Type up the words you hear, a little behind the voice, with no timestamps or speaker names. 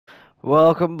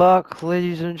Welcome back,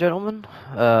 ladies and gentlemen.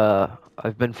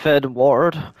 I've been fed and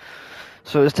watered,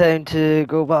 so it's time to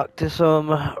go back to some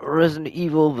Resident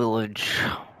Evil Village.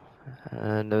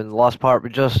 And in the last part, we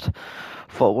just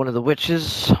fought one of the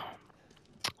witches.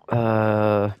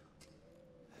 Uh,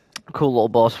 cool little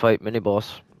boss fight, mini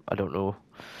boss. I don't know.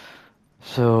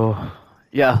 So,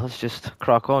 yeah, let's just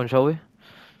crack on, shall we?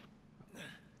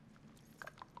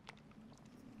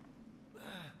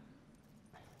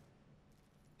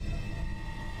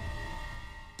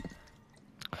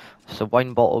 It's the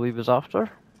wine bottle we was after.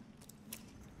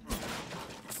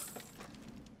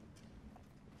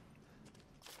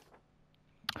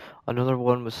 Another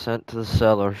one was sent to the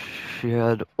cellar. She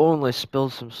had only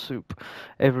spilled some soup.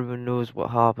 Everyone knows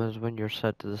what happens when you're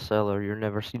sent to the cellar. You're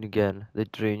never seen again. They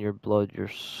drain your blood, your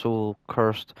soul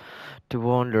cursed to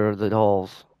wander the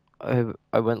halls.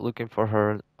 I went looking for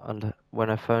her, and when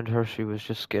I found her, she was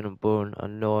just skin and bone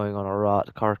and gnawing on a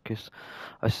rat carcass.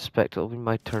 I suspect it'll be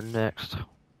my turn next.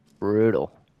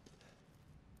 Brutal.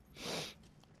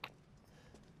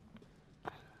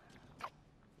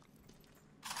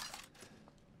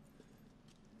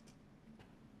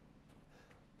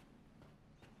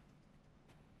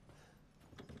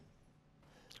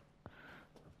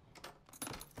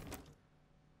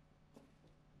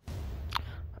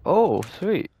 Oh,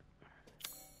 sweet.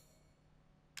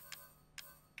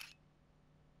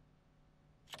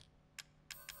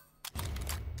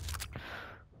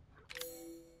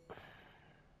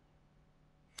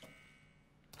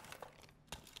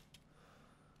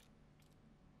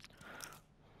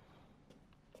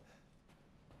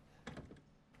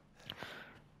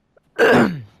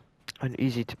 An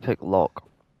easy to pick lock.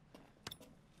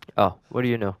 Oh, what do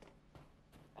you know?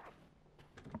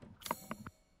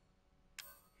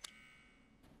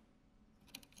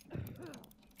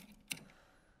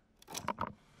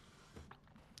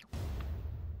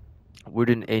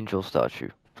 Wooden angel statue.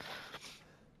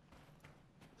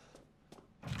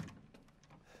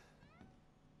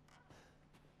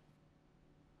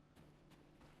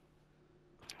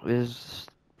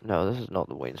 No, this is not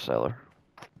the wine cellar.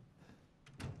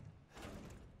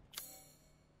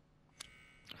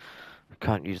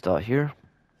 Can't use that here.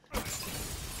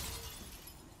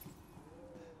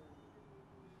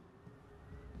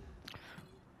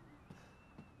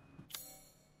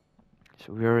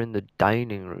 So we are in the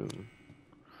dining room.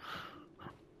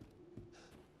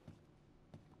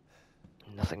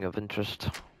 Nothing of interest.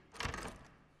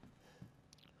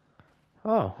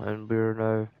 Oh, and we're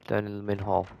now down in the main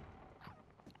hall.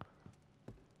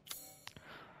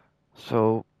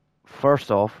 So,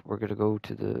 first off, we're gonna go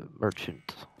to the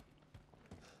merchant.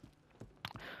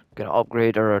 Gonna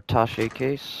upgrade our attaché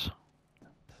case.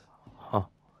 Huh.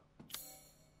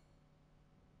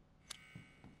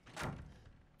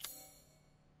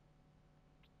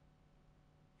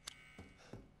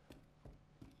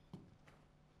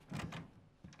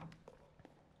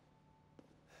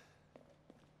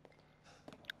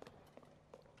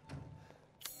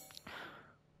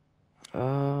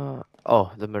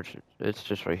 Oh, the merchant. It's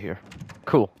just right here.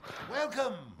 Cool.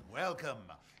 Welcome, welcome.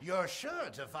 You're sure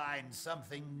to find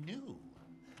something new.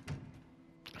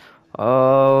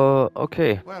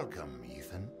 Okay. Welcome,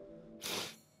 Ethan.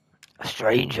 A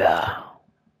stranger.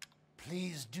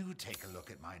 Please do take a look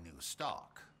at my new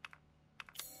stock.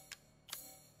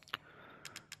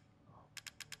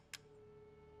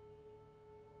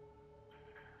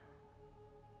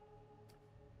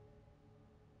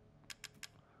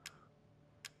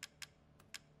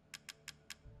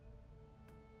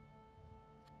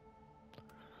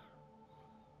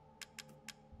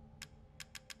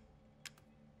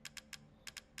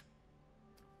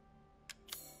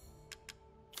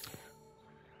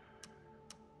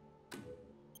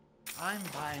 I'm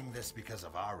buying this because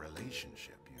of our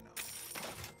relationship, you know.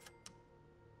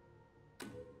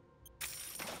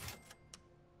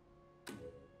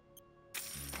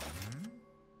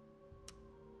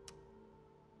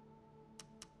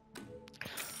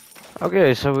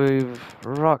 Okay, so we've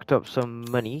racked up some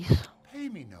monies. Pay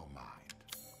me no mind.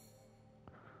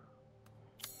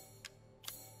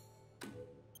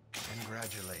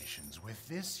 Congratulations. With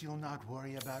this, you'll not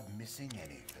worry about missing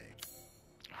anything.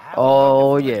 Have a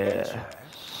Oh wonderful yeah, adventure.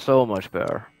 so much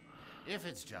better. If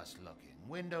it's just looking,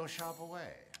 window shop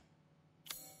away.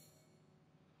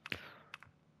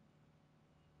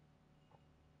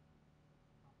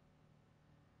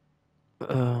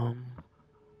 Um,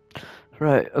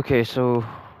 right, okay, so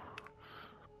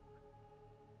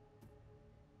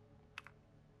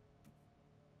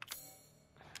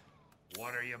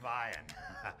What are you buying?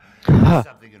 That's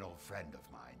something an old friend of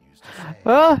mine used to say.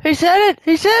 oh, he said it!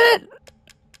 He said it!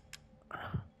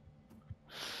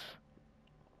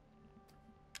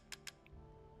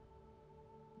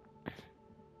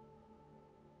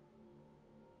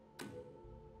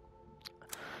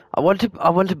 I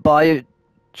want to buy it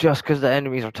just because the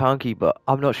enemies are tanky, but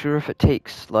I'm not sure if it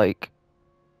takes like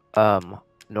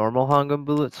normal handgun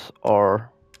bullets or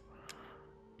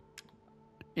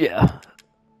yeah.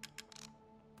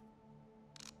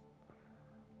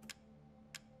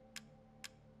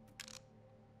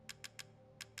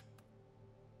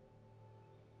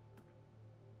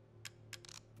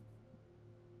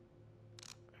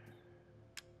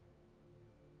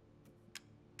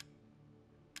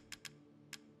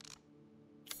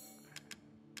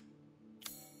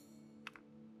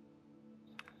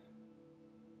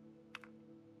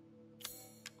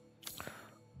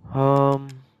 Um,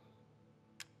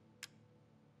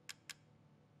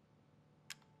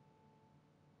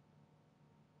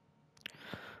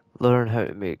 learn how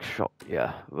to make shot.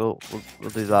 Yeah, we'll do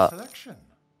Decent that. selection.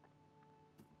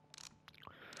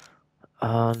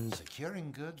 And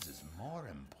Securing goods is more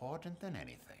important than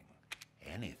anything.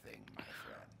 Anything, my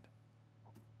friend.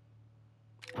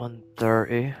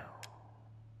 130.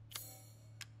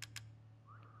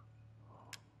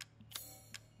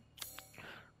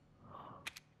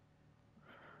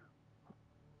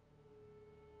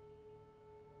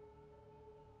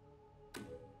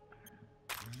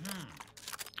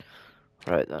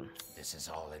 Right then. This is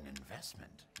all an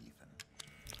investment, even.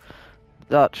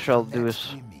 That shall Till do next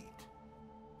us we meet.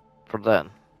 for then.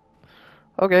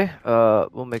 Okay,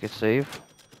 we'll make it save.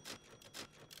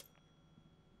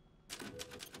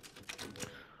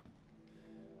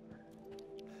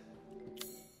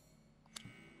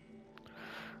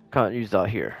 Can't use that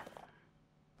here.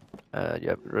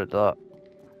 Yep, rid of that.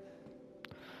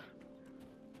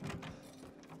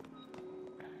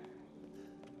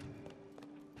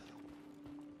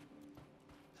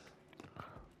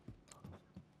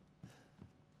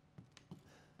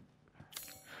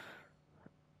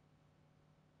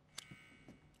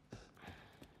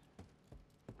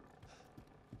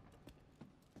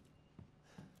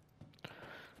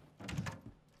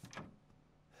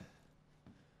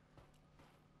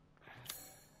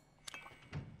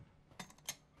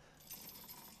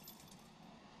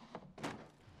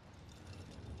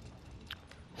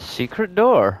 Secret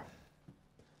door.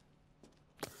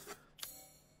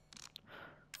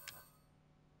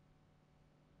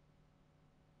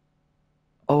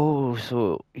 Oh,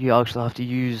 so you actually have to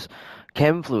use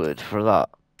chem fluid for that.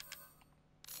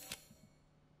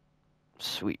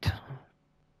 Sweet.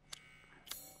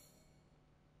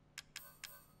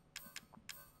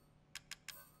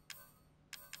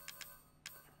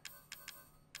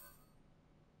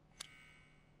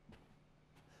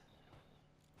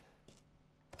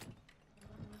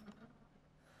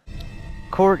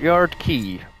 Courtyard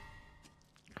key.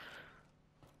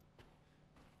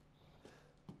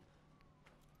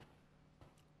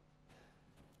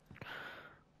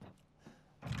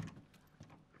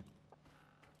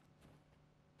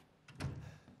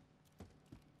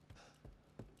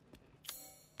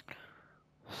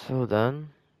 So then,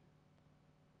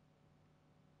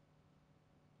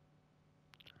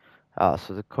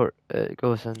 so the court it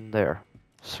goes in there.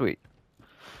 Sweet.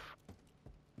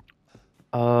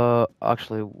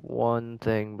 Actually, one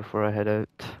thing before I head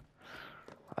out,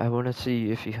 I want to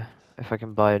see if I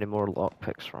can buy any more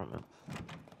lockpicks from him.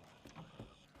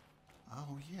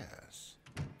 Oh, yes.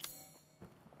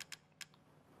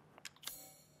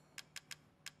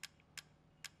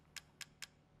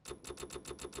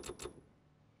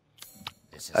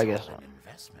 This is I all guess an not.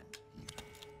 investment, even.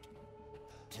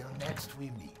 Till next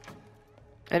we meet.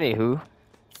 Anywho,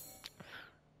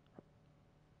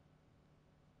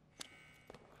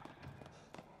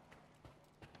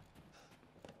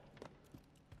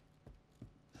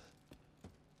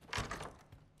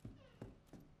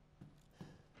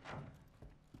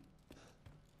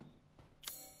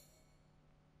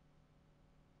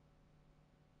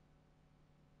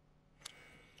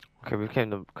 okay, we came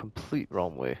the complete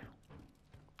wrong way.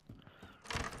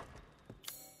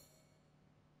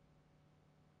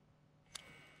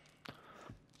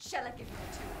 Shall I give you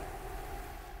a tour?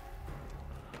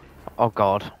 Oh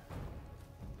God.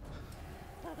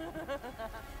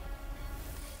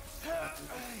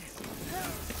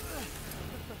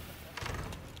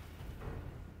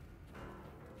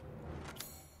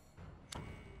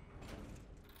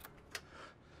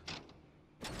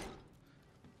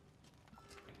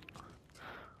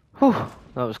 Whew,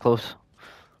 that was close.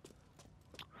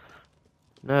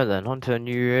 Now then, on to a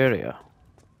new area.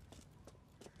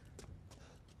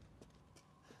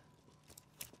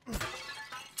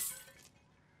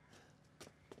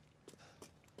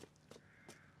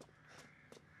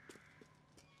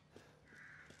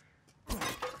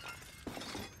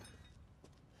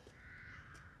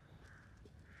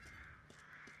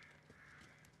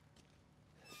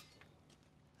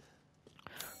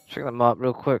 Check the map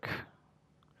real quick.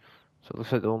 So it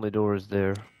looks like the only door is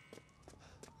there.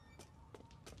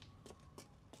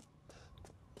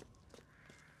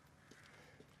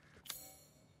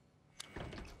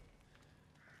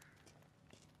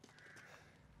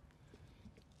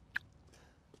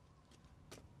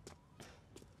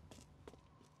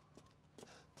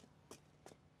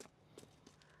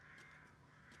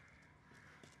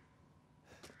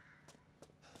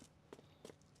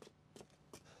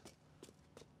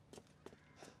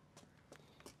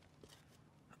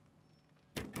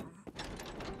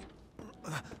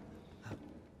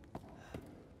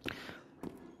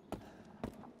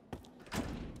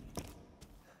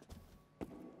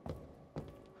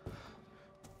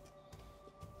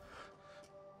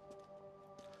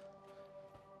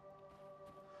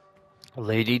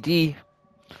 Lady D.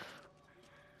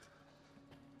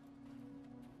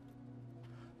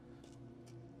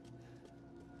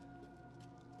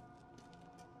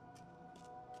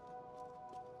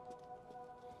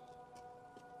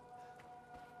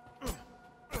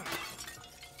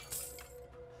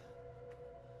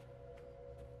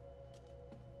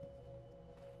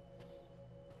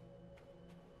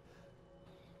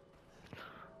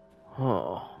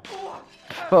 Oh. What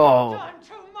have Oh. you done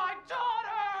to my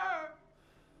daughter?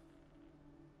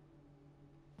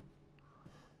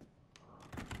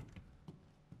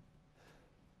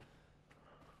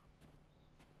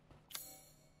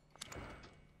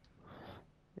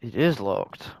 It is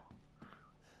locked.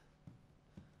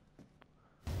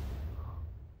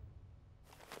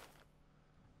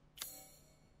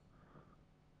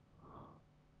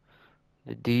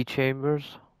 The D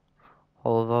chambers.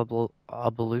 Hall of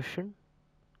ablution?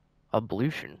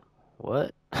 Ablution?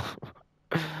 What?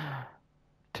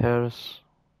 Terrace.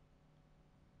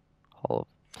 Hall of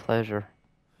pleasure.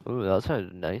 Ooh, that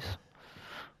sounded nice.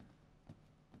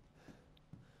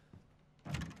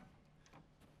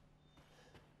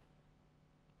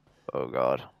 Oh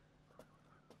god.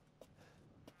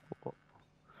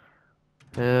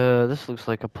 This looks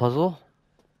like a puzzle.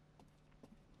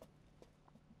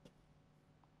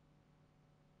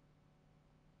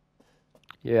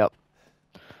 Yep.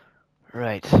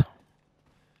 Right.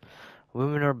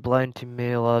 Women are blind to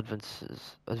male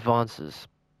advances,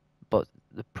 but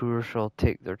the poor shall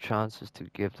take their chances to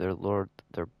give their lord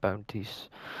their bounties,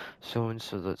 sown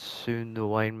so that soon the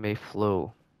wine may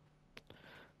flow.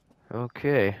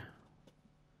 Okay.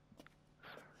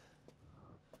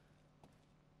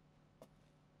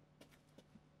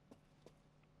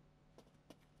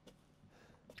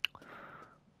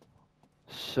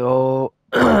 So,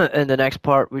 in the next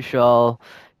part, we shall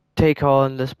take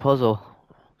on this puzzle.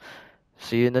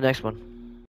 See you in the next one.